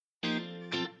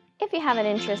If you have an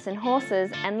interest in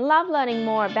horses and love learning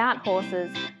more about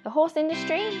horses, the horse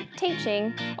industry,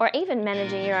 teaching, or even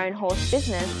managing your own horse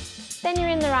business, then you're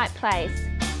in the right place.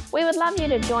 We would love you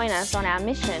to join us on our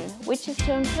mission, which is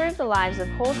to improve the lives of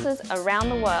horses around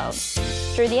the world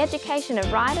through the education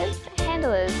of riders,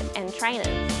 handlers, and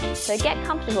trainers. So get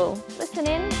comfortable, listen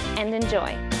in, and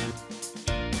enjoy.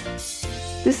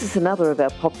 This is another of our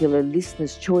popular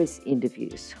Listener's Choice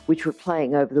interviews, which we're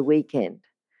playing over the weekend.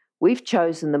 We've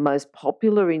chosen the most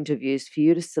popular interviews for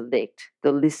you to select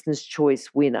the Listener's Choice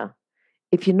winner.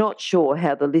 If you're not sure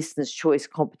how the Listener's Choice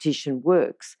competition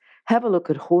works, have a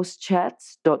look at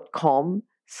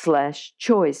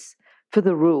horsechats.com/choice for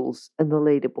the rules and the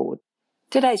leaderboard.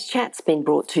 Today's chat's been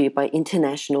brought to you by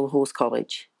International Horse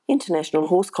College. International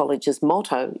Horse College's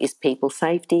motto is people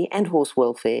safety and horse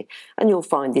welfare, and you'll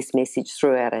find this message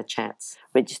throughout our chats.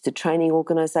 Registered Training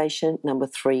Organisation number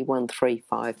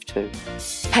 31352.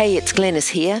 Hey, it's Glenys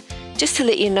here. Just to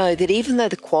let you know that even though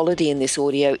the quality in this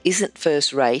audio isn't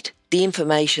first rate, the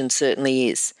information certainly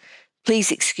is. Please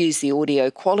excuse the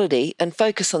audio quality and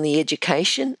focus on the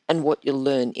education and what you'll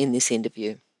learn in this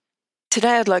interview.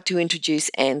 Today I'd like to introduce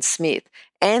Anne Smith.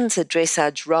 Anne's a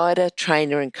dressage rider,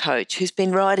 trainer and coach who's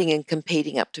been riding and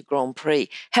competing up to Grand Prix.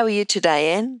 How are you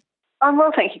today, Anne? I'm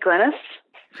well, thank you, Glenys.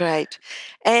 Great.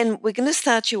 Anne, we're going to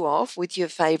start you off with your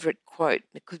favourite quote.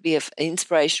 It could be an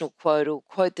inspirational quote or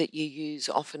quote that you use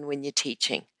often when you're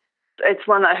teaching. It's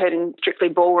one that I heard in Strictly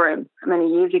Ballroom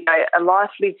many years ago. A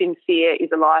life lived in fear is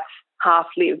a life half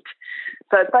lived.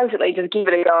 So it's basically just give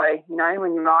it a go,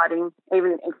 when you're riding,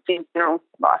 even in general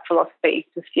life philosophy,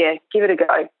 just, give it a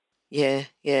go. Yeah,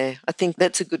 I think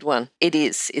that's a good one. It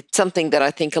is. It's something that I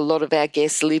think a lot of our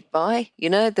guests live by,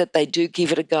 that they do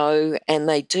give it a go and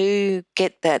they do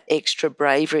get that extra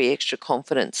bravery, extra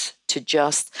confidence to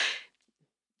just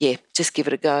give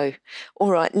it a go.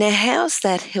 All right, now how's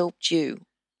that helped you?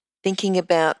 Thinking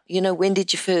about, when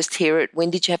did you first hear it? When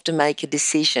did you have to make a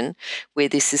decision where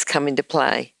this has come into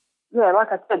play? Yeah,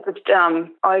 like I said, just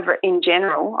over in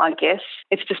general, I guess,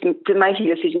 it's just making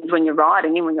decisions when you're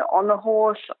riding and when you're on the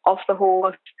horse, off the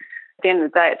horse. At the end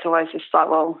of the day, it's always just like,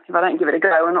 well, if I don't give it a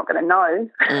go, I'm not going to know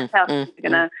how it's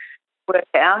going to work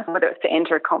out, whether it's to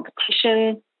enter a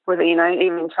competition, whether,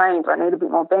 even in training, do I need a bit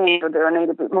more bend or do I need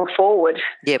a bit more forward?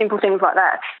 Yep. Simple things like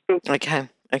that.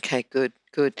 Okay, good.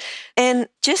 And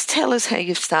just tell us how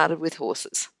you've started with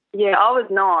horses. Yeah, I was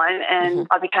 9 and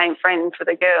I became friends with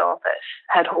a girl that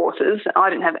had horses. I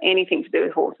didn't have anything to do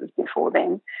with horses before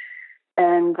then.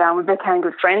 And we became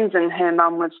good friends, and her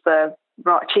mum was the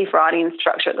chief riding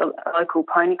instructor at the local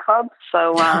pony club.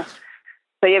 So,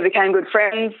 became good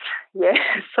friends. Yeah,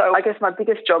 so I guess my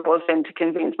biggest job was then to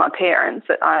convince my parents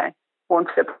that I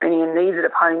wanted a pony and needed a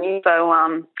pony. So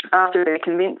after their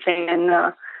convincing and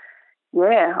I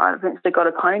eventually got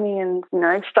a pony and,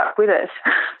 stuck with it,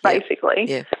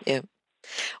 basically. Yeah.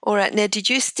 All right. Now, did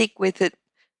you stick with it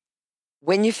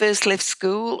when you first left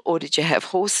school, or did you have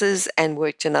horses and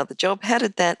worked another job? How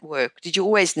did that work? Did you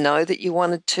always know that you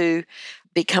wanted to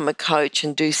become a coach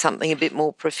and do something a bit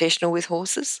more professional with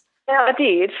horses? Yeah, I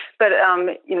did. But,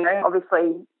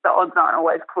 obviously the odds aren't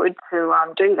always good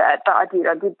to do that. But I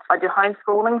did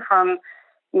homeschooling from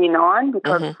year 9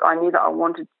 because I knew that I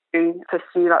wanted to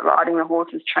pursue riding the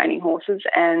horses, training horses,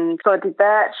 and so I did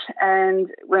that and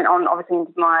went on obviously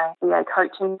into my EA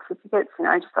coaching certificates,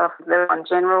 just after the on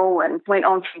general, and went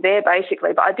on from there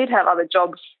basically. But I did have other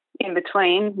jobs in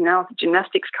between. I was a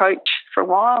gymnastics coach for a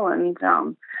while and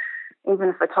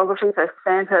even photography, so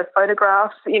Santa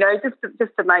photographs,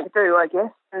 just to make do, I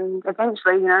guess. And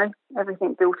eventually,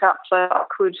 everything built up so I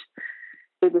could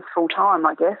do this full time,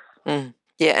 I guess. Mm.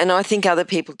 Yeah, and I think other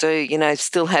people do,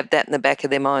 still have that in the back of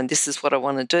their mind. This is what I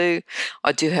want to do.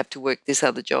 I do have to work this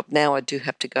other job now. I do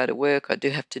have to go to work. I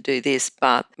do have to do this.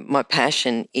 But my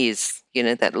passion is,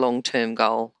 that long-term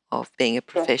goal of being a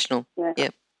professional.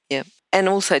 Yeah. Yep. And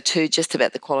also, too, just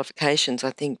about the qualifications. I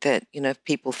think that, if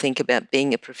people think about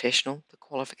being a professional, the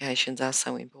qualifications are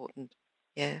so important.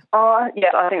 Yeah. Oh,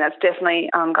 yeah, I think that's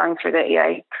definitely going through the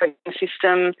EA coaching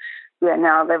system. Yeah,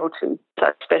 now level 2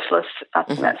 specialist. I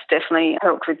think that's definitely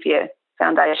helped with the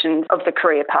foundations of the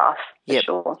career path for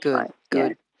sure.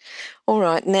 Good. All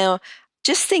right. Now,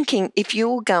 just thinking, if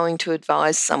you're going to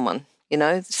advise someone,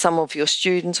 some of your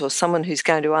students or someone who's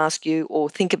going to ask you, or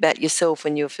think about yourself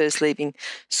when you're first leaving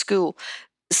school,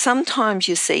 sometimes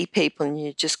you see people and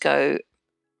you just go,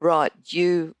 right,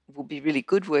 you will be really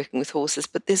good working with horses,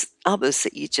 but there's others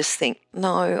that you just think,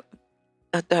 no,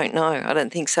 I don't know. I don't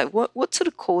think so. What sort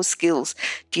of core skills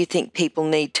do you think people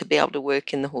need to be able to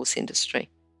work in the horse industry?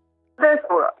 First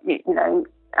of all, need a love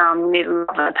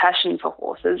and a passion for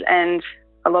horses, and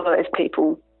a lot of those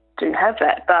people do have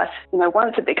that. But,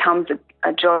 once it becomes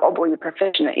a job or your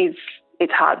profession,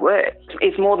 it's hard work.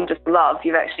 It's more than just love.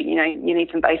 You've actually, you need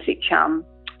some basic, some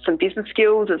business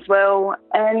skills as well,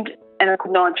 and a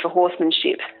good knowledge for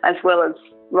horsemanship, as well as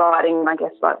riding, I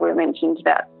guess, like we mentioned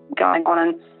about going on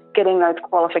and getting those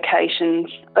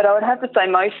qualifications. But I would have to say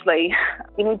mostly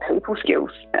you need people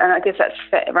skills. And I guess that's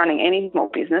for running any small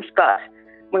business, but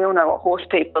we all know what horse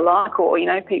people are like, or,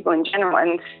 people in general.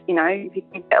 And, if you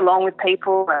can get along with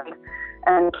people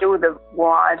and deal with a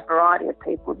wide variety of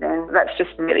people, then that's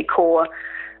just a really core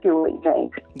skill that you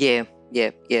need.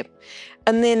 Yeah.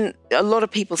 And then a lot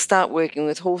of people start working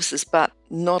with horses, but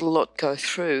not a lot go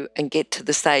through and get to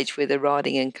the stage where they're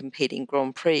riding and competing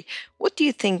Grand Prix. What do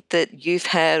you think that you've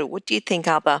had, or what do you think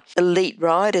other elite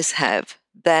riders have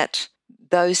that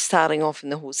those starting off in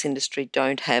the horse industry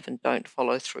don't have and don't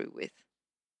follow through with?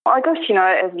 I guess,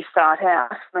 as you start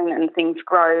out and things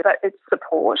grow, but it's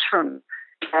support from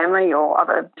family or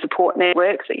other support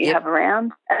networks that you have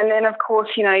around. And then, of course,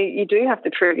 you do have to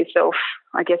prove yourself,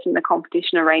 I guess, in the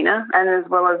competition arena, and as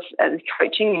well as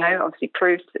coaching, obviously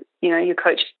proves that, your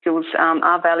coach skills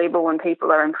are valuable and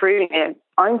people are improving their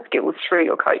own skills through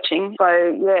your coaching. So,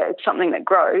 it's something that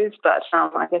grows, but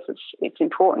I guess it's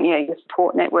important, your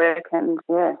support network and,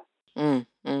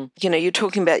 You're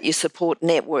talking about your support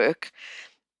network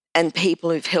and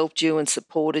people who've helped you and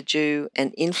supported you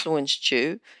and influenced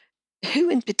you. Who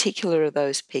in particular are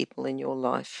those people in your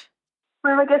life?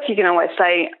 Well, I guess you can always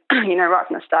say, right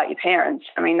from the start, your parents.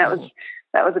 I mean, that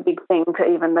was a big thing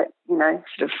to even sort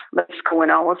of left school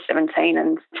when I was 17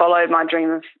 and followed my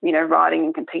dream of, riding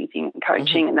and competing and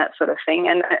coaching and that sort of thing.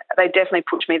 And they definitely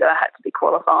pushed me that I had to be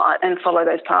qualified and follow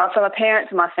those paths. So my parents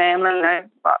and my family, right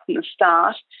from the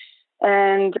start.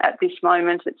 And at this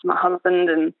moment, it's my husband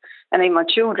and even my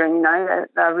children,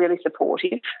 they're really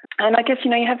supportive. And I guess,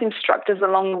 you have instructors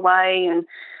along the way, and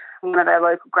one of our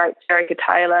local greats, Erica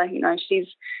Taylor, she's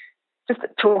just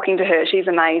talking to her, she's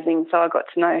amazing. So I got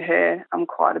to know her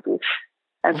quite a bit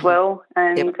as well.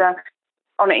 And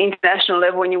on an international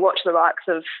level, when you watch the likes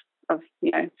of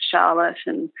Charlotte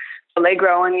and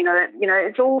Allegro, and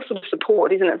it's all sort of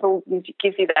support, isn't it? It's all, it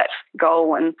gives you that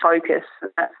goal and focus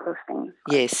and that sort of thing.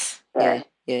 Yes,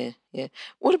 yeah.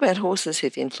 What about horses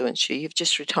who've influenced you? You've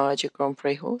just retired your Grand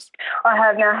Prix horse. I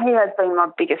have. Now, he has been my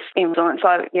biggest influence.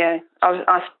 I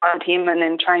started him and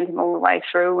then trained him all the way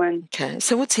through. And okay,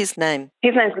 so what's his name?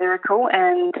 His name's Miracle,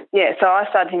 and so I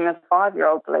started him as a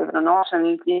 5-year-old, believe it or not,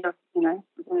 and within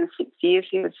the 6 years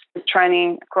he was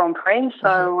training Grand Prix.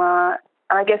 So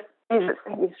I guess he's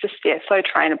just so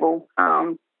trainable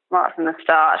right from the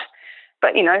start.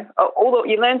 But although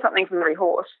you learn something from every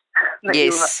horse.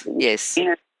 Yes.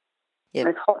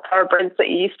 Those hot thoroughbreds that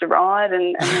you used to ride,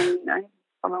 and and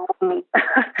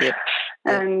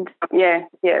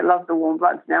love the warm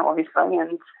bloods now, obviously,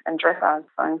 and dressage.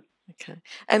 So. Okay.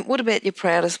 And what about your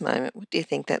proudest moment? What do you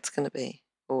think that's going to be,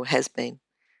 or has been?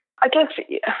 I guess,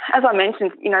 as I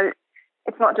mentioned,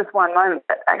 it's not just one moment,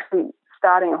 but actually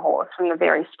starting a horse from the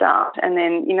very start, and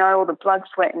then all the blood,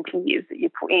 sweat, and tears that you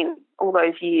put in all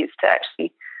those years to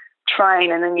actually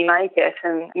train, and then you make it,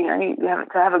 and you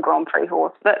have a Grand Prix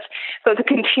horse. So it's a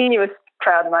continuous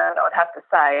proud moment, I would have to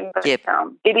say. But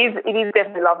it is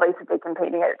definitely lovely to be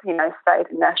competing at state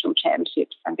and national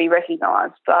championships and be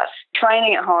recognised. But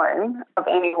training at home of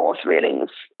any horse really is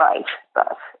great.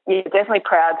 But definitely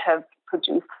proud to have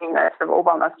produced sort of all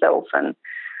by myself and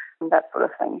that sort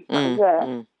of thing.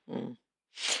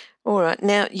 All right.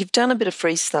 Now, you've done a bit of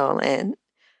freestyle, Anne.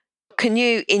 Can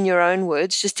you, in your own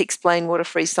words, just explain what a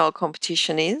freestyle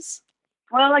competition is?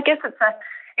 Well, I guess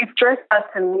it's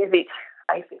dressage to music,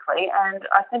 basically, and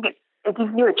I think it gives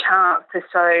you a chance to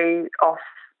show off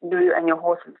you and your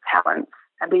horse's talents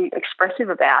and be expressive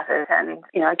about it. And,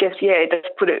 I guess, it does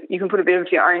you can put a bit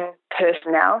of your own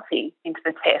personality into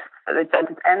the test for the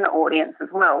judges and the audience as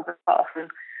well, because often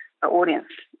the audience,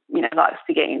 likes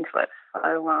to get into it.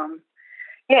 So,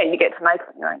 you get to make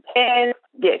your own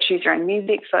test, choose your own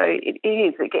music. So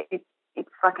it's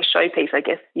like a showpiece, I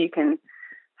guess. You can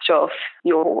show off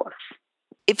your horse.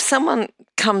 If someone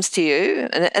comes to you,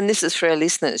 and this is for our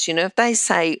listeners, if they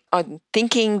say, I'm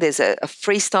thinking there's a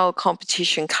freestyle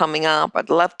competition coming up, I'd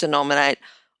love to nominate,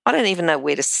 I don't even know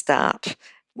where to start.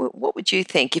 What would you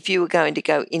think if you were going to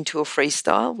go into a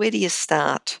freestyle? Where do you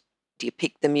start? Do you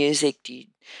pick the music? Do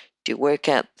you work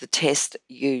out the test?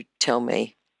 You tell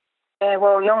me. Yeah,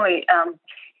 well, normally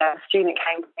a student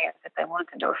came to me and said they wanted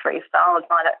to do a freestyle and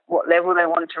find out what level they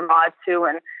wanted to ride to,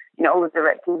 and all the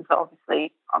directives are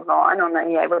obviously online on the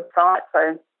EA website,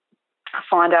 so I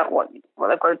find out what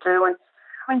they've got to do. And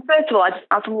I mean, first of all, I just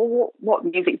ask them, well, what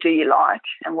music do you like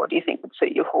and what do you think would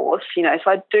suit your horse? You know,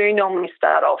 so I do normally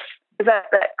start off, because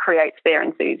that creates their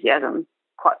enthusiasm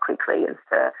quite quickly as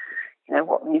to, you know,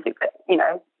 what music that, you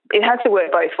know, it has to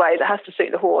work both ways. It has to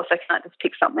suit the horse. I can't just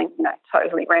pick something, you know,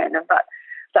 totally random, but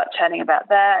start chatting about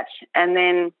that. And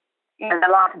then, you know,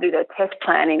 they like to do their test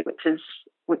planning, which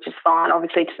is fine,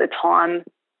 obviously, to the time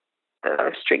that are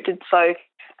restricted. So,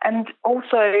 and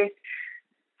also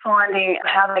finding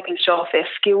how they can show off their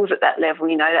skills at that level,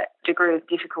 you know, that degree of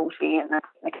difficulty and the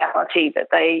technicality that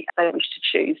they wish to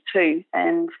choose too.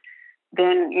 And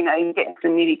then, you know, you get into the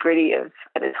nitty-gritty of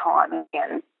at a time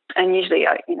again. And usually,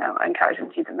 you know, I encourage them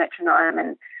to use a metronome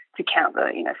and to count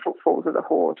the, you know, footfalls of the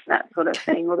horse and that sort of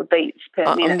thing, or the beats per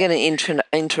minute. I'm going to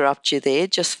interrupt you there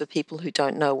just for people who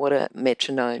don't know what a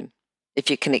metronome, if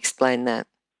you can explain that.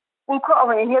 Well, quite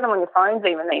often you hear them on your phones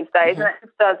even these days, and it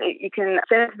just does. You can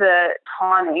set the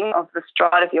timing of the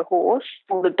stride of your horse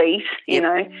or the beat, you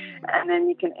know, and then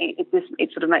you can. It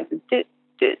sort of makes a dit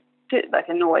dit dit like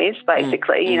a noise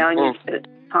basically, you know, and you set the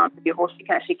time of your horse. You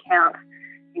can actually count,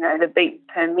 you know, the beat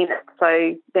per minute.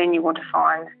 So then you want to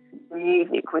find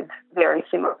music with very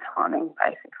similar timing,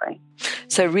 basically.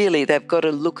 So really they've got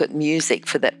to look at music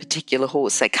for that particular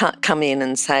horse. They can't come in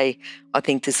and say, I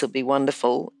think this will be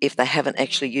wonderful, if they haven't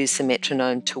actually used the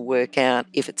metronome to work out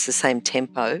if it's the same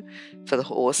tempo for the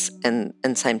horse and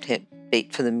same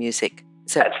beat for the music.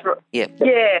 So, that's right. Yeah.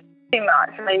 Yeah, pretty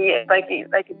much. I mean, yeah,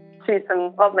 they could choose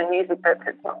some lovely music, but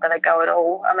it's not going to go at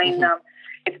all. I mean,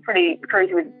 it's pretty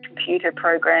crucial with computer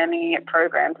programming. It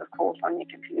programs, of course, on your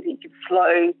computer. You can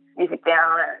slow music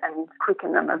down and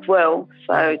quicken them as well.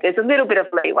 So there's a little bit of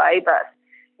leeway, but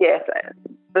yes,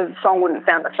 the song wouldn't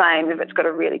sound the same if it's got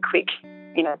a really quick,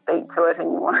 you know, beat to it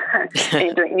and you want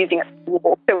and you're using it to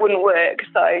walk. It wouldn't work.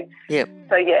 So yeah,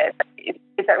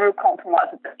 it's that real compromise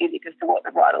with the music as to what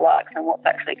the rider likes and what's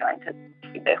actually going to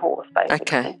suit their horse,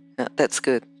 basically. Okay, that's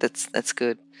good. That's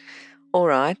good. All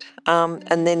right.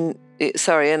 And then,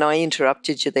 sorry, and I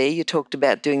interrupted you there. You talked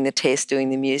about doing the test, doing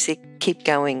the music. Keep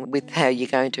going with how you're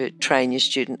going to train your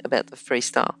student about the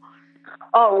freestyle.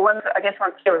 Oh, well, I guess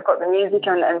once we've got the music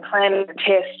and planning the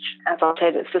test, as I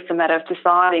said, it's just a matter of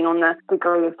deciding on the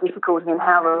degree of difficulty and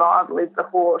how reliable is the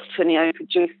horse to, you know,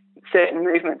 produce certain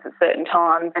movements at certain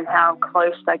times and how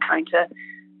close they're going to,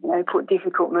 you know, put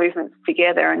difficult movements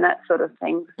together and that sort of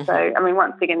thing. Mm-hmm. So, I mean,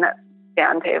 once again, that's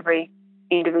down to every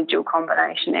individual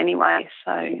combination anyway.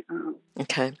 So,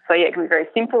 okay. So, yeah, it can be very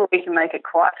simple. We can make it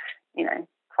quite, you know,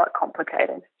 quite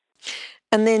complicated.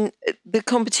 And then the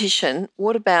competition,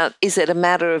 what about, is it a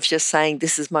matter of just saying,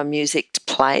 this is my music, to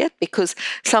play it? Because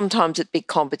sometimes at big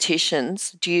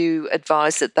competitions, do you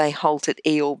advise that they halt at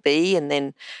E or B and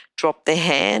then drop their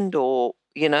hand, or,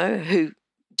 you know,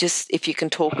 if you can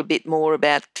talk a bit more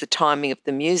about the timing of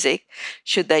the music,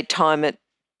 should they time it?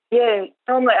 Yeah,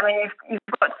 normally, I mean, you've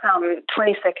got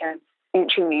 20 seconds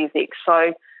entry music,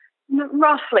 so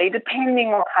roughly, depending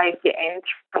on pace you're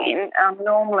entering,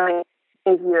 normally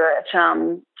if you're at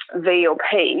V or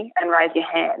P and raise your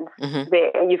hand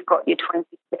there, you've got your 20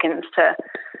 seconds to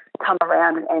come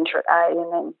around and enter at A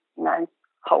and then, you know,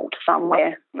 halt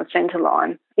somewhere on the centre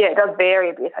line. Yeah, it does vary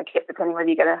a bit, I guess, depending whether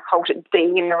you're going to halt at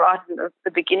D right in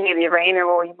the beginning of the arena,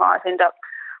 or you might end up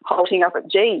halting up at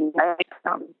G. You know?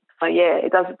 So, yeah,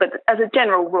 it does. But as a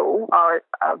general rule, I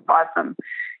advise them,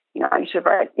 you know,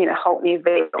 to halt near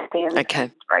V or P and raise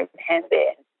your hand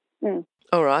there.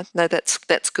 All right. No, that's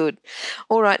good.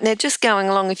 All right. Now, just going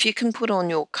along, if you can put on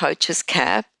your coach's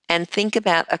cap and think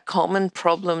about a common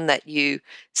problem that you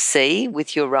see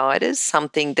with your riders,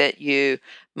 something that you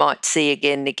might see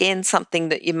again and again, something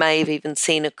that you may have even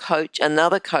seen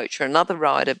another coach or another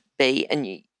rider be, and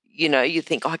you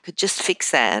think, I could just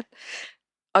fix that.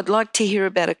 I'd like to hear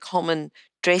about a common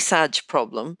dressage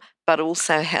problem, but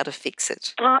also how to fix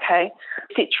it. Okay.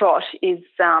 Sit trot is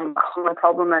a common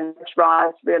problem, and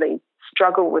riders really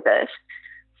struggle with it.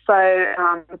 So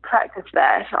to practice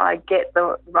that, I get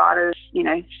the riders, you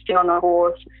know, sit on the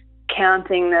horse,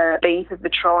 counting the beat of the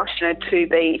trot, 2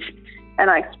 beat, and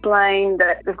I explain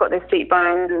that they've got their seat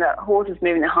bones and the horse is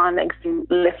moving their hind legs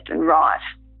left and right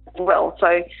as well.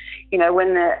 So, you know,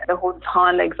 when the horse's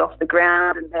hind legs off the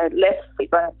ground and their left seat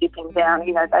bone is dipping down,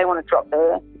 you know, they want to drop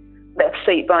their left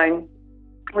seat bone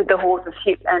with the horse's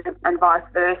hip and vice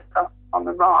versa on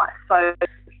the right. So,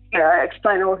 you know,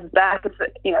 explain the horse's back is,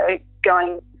 you know,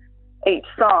 going each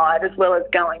side as well as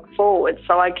going forward.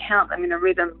 So I count them in a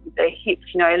rhythm with their hips,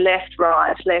 you know, left,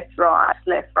 right, left, right,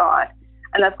 left, right.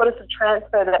 And they've got to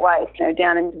transfer that weight, you know,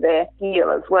 down into their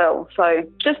heel as well. So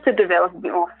just to develop a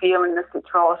bit more feel in the sit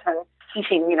trot and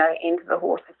sitting, you know, into the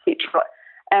horse's sit trot.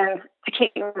 And to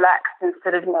keep them relaxed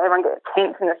instead of, everyone gets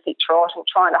tense in the sit trot and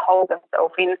trying to hold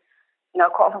themselves in.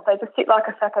 Quite often say just sit like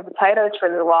a sack of potatoes for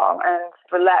a little while and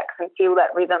relax and feel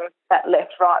that rhythm, that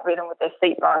left-right rhythm with their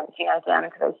seat bones, down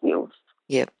into those heels.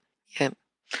 Yep.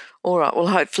 All right. Well,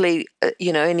 hopefully,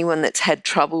 anyone that's had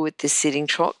trouble with this sitting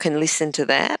trot can listen to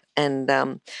that and,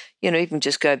 even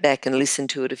just go back and listen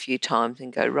to it a few times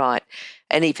and go, right,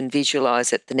 and even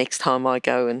visualise it the next time I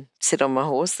go and sit on my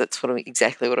horse. That's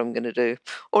exactly what I'm going to do.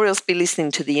 Or else be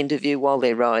listening to the interview while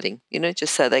they're riding,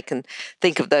 just so they can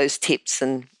think of those tips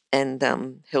and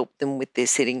help them with their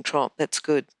sitting trot. That's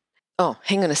good. Oh,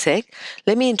 hang on a sec.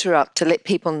 Let me interrupt to let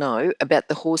people know about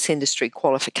the horse industry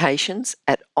qualifications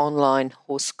at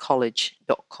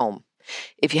onlinehorsecollege.com.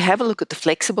 If you have a look at the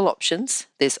flexible options,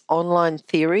 there's online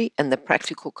theory and the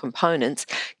practical components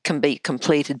can be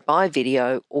completed by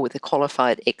video or with a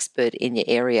qualified expert in your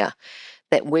area.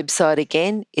 That website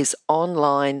again is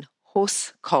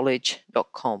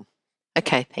onlinehorsecollege.com.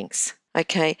 Okay, thanks.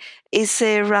 Okay, is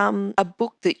there a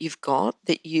book that you've got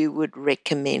that you would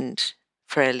recommend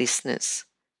for our listeners?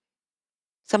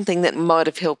 Something that might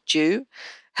have helped you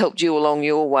along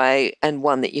your way and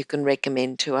one that you can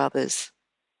recommend to others?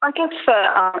 I guess for,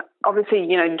 obviously,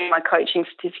 do my coaching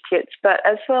certificates, but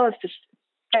as well as just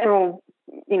general,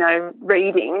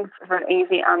 reading for an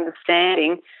easy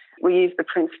understanding, we use the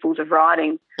Principles of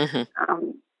Riding for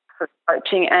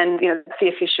coaching, and, the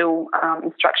official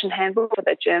instruction handbook for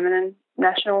the German and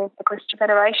National Equestrian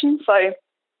Federation. So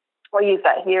we use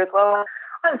that here as well.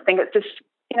 I just think it's just,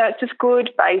 it's just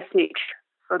good basic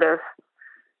sort of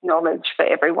knowledge for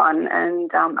everyone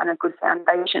and a good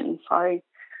foundation. So,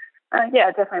 I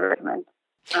definitely recommend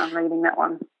reading that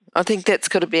one. I think that's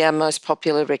got to be our most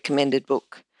popular recommended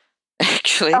book,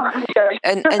 actually. Oh, sure.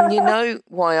 And you know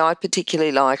why I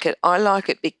particularly like it? I like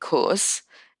it because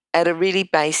at a really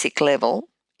basic level,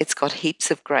 it's got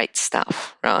heaps of great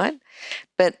stuff, right?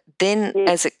 But then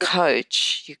as a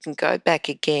coach, you can go back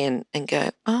again and go,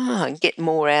 and get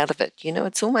more out of it.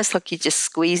 It's almost like you're just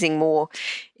squeezing more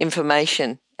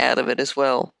information out of it as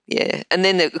well. Yeah. And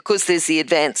then, of course, there's the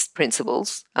advanced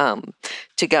principles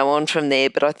to go on from there.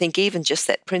 But I think even just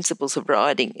that Principles of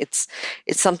Riding, it's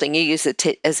something you use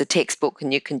as a textbook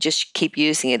and you can just keep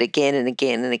using it again and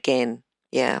again and again.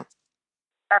 Yeah.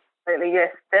 Absolutely, yes.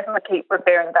 Definitely keep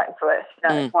referring back to it.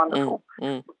 It's wonderful.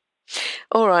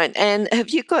 All right. And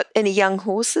have you got any young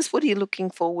horses? What are you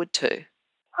looking forward to?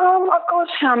 I've got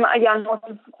a young horse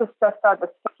just started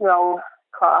the 6-year-old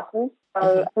classes.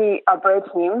 So I bred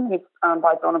him. He's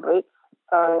by Donna Blitz.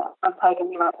 So I've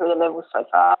taken him up through the levels so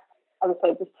far. As I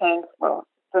said, just turned,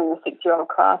 doing the 6-year-old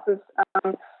classes.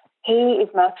 He is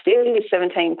massive. He is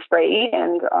 17.3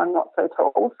 and I'm not so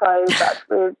tall. So that's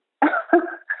weird.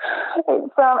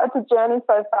 It's a journey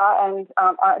so far, and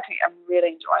I'm really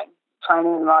enjoying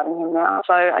training and riding him now.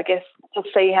 So I guess to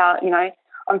see how,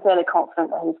 I'm fairly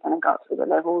confident that he's going to go up through the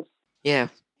levels. Yeah.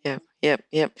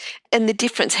 And the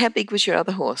difference, how big was your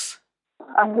other horse?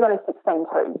 He's only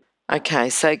 16.2. Okay,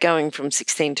 so going from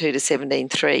 16.2 to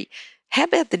 17.3. How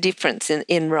about the difference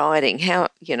in riding? How,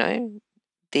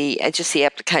 just the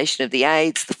application of the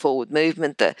aids, the forward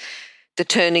movement, the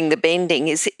turning, the bending.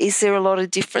 Is there a lot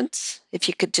of difference? If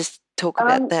you could just talk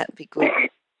about that, it'd be good.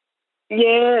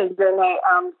 Yeah,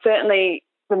 certainly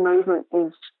the movement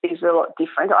is a lot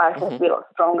different. I have to be a lot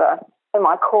stronger in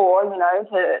my core,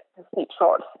 to sit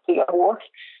trot a bigger horse.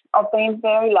 I've been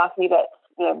very lucky that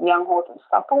young horses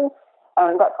supple,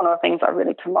 and that's one of the things I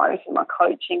really promote in my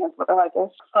coaching as well, I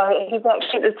guess. So he's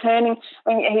actually the turning.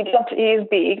 He is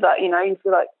big, but you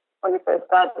feel like when you first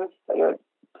start, you're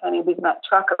turning a big nut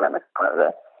truck around the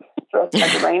corner of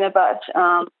the arena, but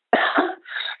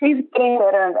he's getting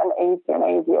better and easier and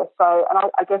easier. So, and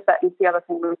I guess that is the other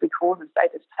thing with big horses. They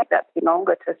just take that bit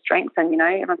longer to strengthen,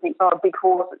 and I think, a big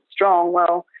horse is strong.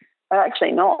 Well, they're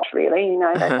actually not really.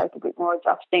 They take a bit more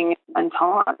adjusting and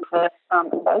time to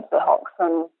engage their hocks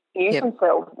and use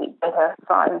themselves a bit better.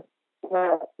 So,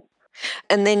 yeah.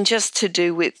 And then just to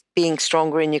do with being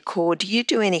stronger in your core, do you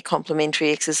do any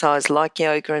complementary exercise like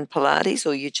yoga and Pilates,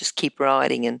 or you just keep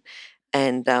riding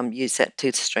and use that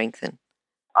to strengthen?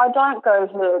 I don't go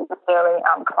to necessarily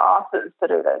classes to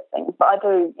do those things, but I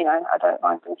do, I don't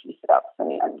mind doing a few sit-ups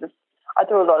and just, I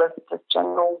do a lot of just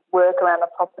general work around the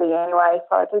property anyway,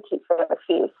 so I do keep fairly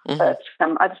fit. But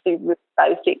I just do really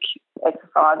basic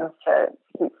exercises to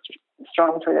keep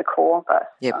strong through the core. But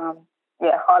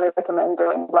highly recommend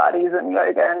doing Pilates and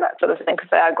yoga and that sort of thing because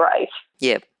they are great.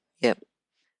 Yep.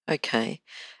 Okay.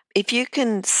 If you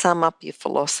can sum up your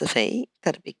philosophy,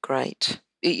 that'd be great.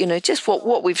 Just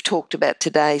what we've talked about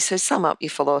today. So sum up your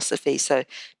philosophy so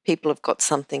people have got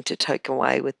something to take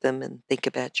away with them and think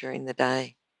about during the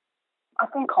day. I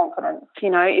think confidence.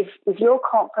 If you're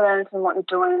confident in what you're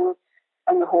doing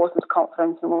and your horse is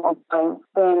confident in what you're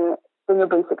doing, then you'll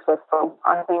be successful.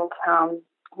 I think, I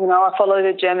follow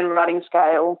the German riding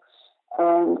scale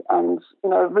and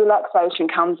relaxation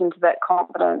comes into that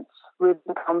confidence,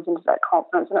 rhythm comes into that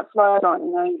confidence, and it flows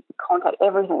on, contact,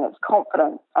 everything, it's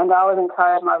confidence. And I always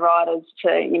encourage my riders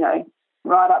to,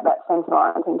 ride up that centre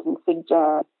line thinking Sig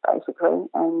Jam, basically,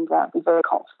 and be very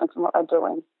confident in what they're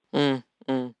doing.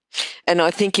 And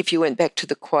I think if you went back to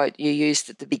the quote you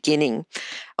used at the beginning,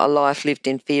 a life lived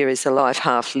in fear is a life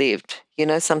half lived.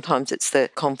 Sometimes it's the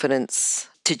confidence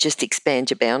to just expand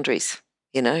your boundaries,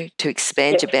 to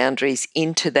expand your boundaries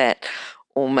into that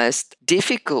almost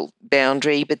difficult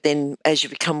boundary, but then as you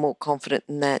become more confident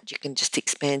in that, you can just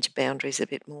expand your boundaries a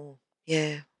bit more.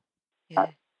 Yeah.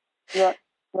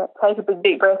 Take a big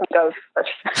deep breath and go.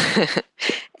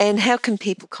 And how can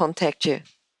people contact you?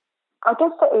 I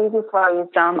guess the easiest way is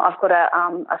I've got a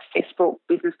Facebook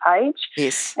business page.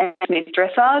 Yes. And it's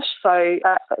dressage, so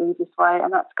that's the easiest way,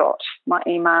 and that's got my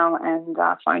email and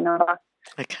phone number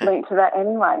linked to that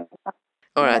anyway.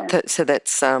 All right, so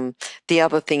that's the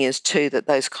other thing is too that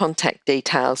those contact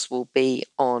details will be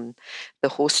on the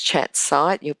Horse Chats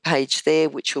site, your page there,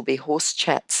 which will be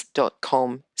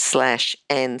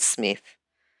horsechats.com/Anne Smith.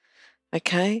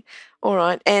 Okay, all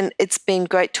right. And it's been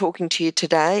great talking to you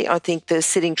today. I think the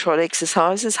sitting trot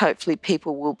exercises, hopefully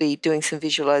people will be doing some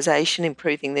visualisation,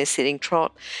 improving their sitting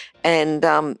trot. And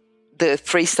the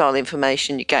freestyle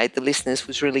information you gave the listeners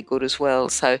was really good as well.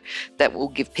 So that will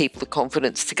give people the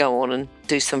confidence to go on and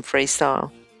do some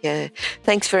freestyle. Yeah.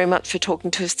 Thanks very much for talking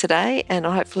to us today, and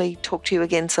I'll hopefully talk to you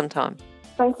again sometime.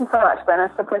 Thank you so much,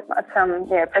 Glennis.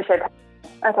 Appreciate it.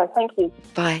 Okay, thank you.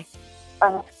 Bye.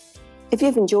 Bye. If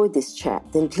you've enjoyed this chat,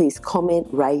 then please comment,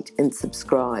 rate and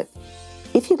subscribe.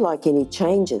 If you'd like any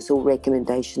changes or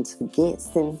recommendations for guests,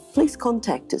 then please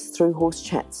contact us through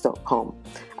horsechats.com.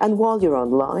 And while you're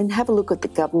online, have a look at the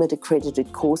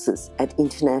government-accredited courses at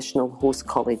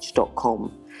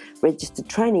internationalhorsecollege.com. Registered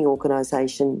Training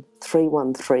Organisation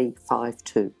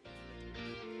 31352.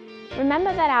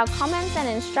 Remember that our comments and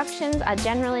instructions are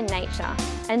general in nature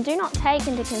and do not take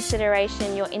into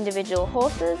consideration your individual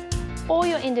horses or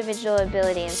your individual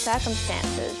ability and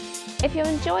circumstances. If you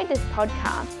enjoyed this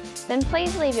podcast, then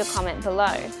please leave your comment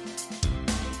below.